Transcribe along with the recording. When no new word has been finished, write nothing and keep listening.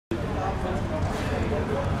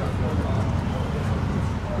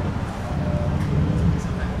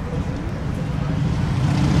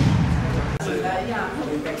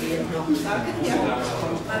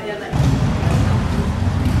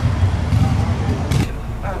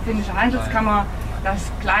Finnische Handelskammer,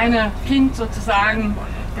 das kleine Kind sozusagen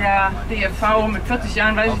der DFV mit 40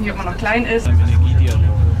 Jahren, weiß ich nicht, ob man noch klein ist.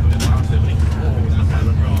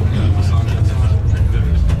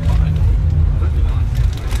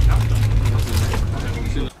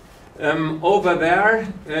 Over there,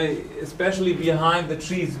 especially behind the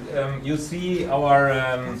trees, you see our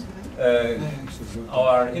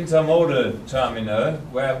intermodal terminal,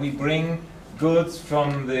 where we bring goods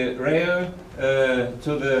from the rail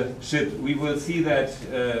to the ship. We will see that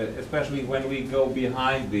especially when we go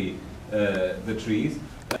behind the trees.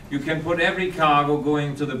 You can put every cargo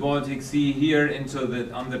going to the Baltic Sea here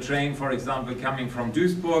on the train, for example, coming from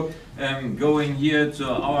Duisburg, going here to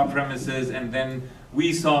our premises, and then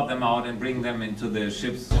we sort them out and bring them into the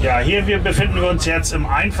ships. Ja, hier befinden wir uns jetzt im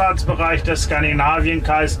Einfahrtsbereich des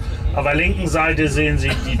Skandinavienkais. Auf der linken Seite sehen Sie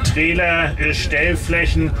die Trailer,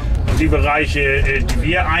 Stellflächen und die Bereiche, die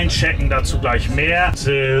wir einchecken, dazu gleich mehr.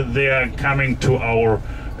 They are coming to our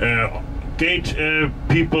gate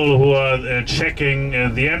people who are checking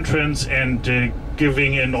the entrance and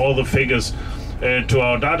giving in all the figures to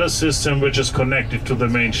our data system, which is connected to the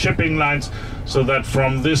main shipping lines, so that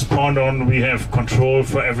from this point on we have control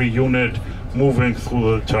for every unit moving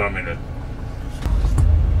through the terminal.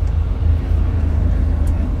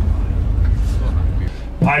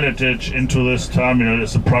 Pilotage into this terminal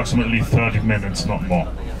is approximately 30 minutes, not more.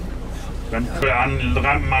 Dann für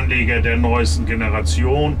Rampenanleger der neuesten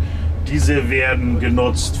Generation. Diese werden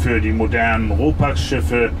genutzt für die modernen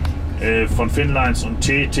Ropax-Schiffe von Finnland und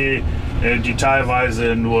TT, die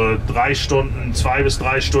teilweise nur 2 bis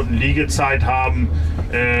 3 Stunden Liegezeit haben.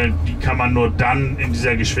 Die kann man nur dann in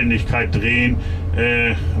dieser Geschwindigkeit drehen,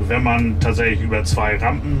 wenn man tatsächlich über 2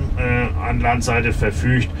 Rampen an Landseite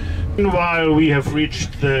verfügt. Meanwhile, we have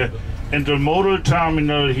reached the intermodal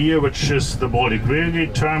terminal here, which is the Baltic Railway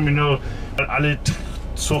Terminal. Alle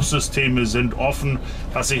Zugsysteme sind offen,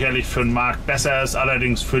 was sicherlich für den Markt besser ist,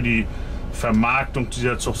 allerdings für die Vermarktung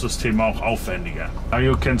dieser Zugsysteme auch aufwendiger. Now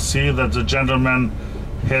you can see that the gentleman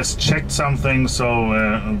has checked something, so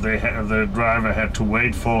the driver had to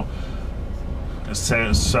wait for a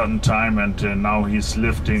certain time, and now he's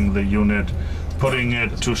lifting the unit, putting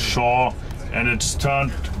it to shore, and it's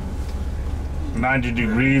turned 90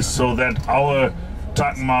 degrees so that our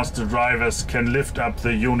tug master drivers can lift up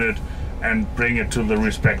the unit and bring it to the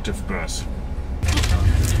respective berths.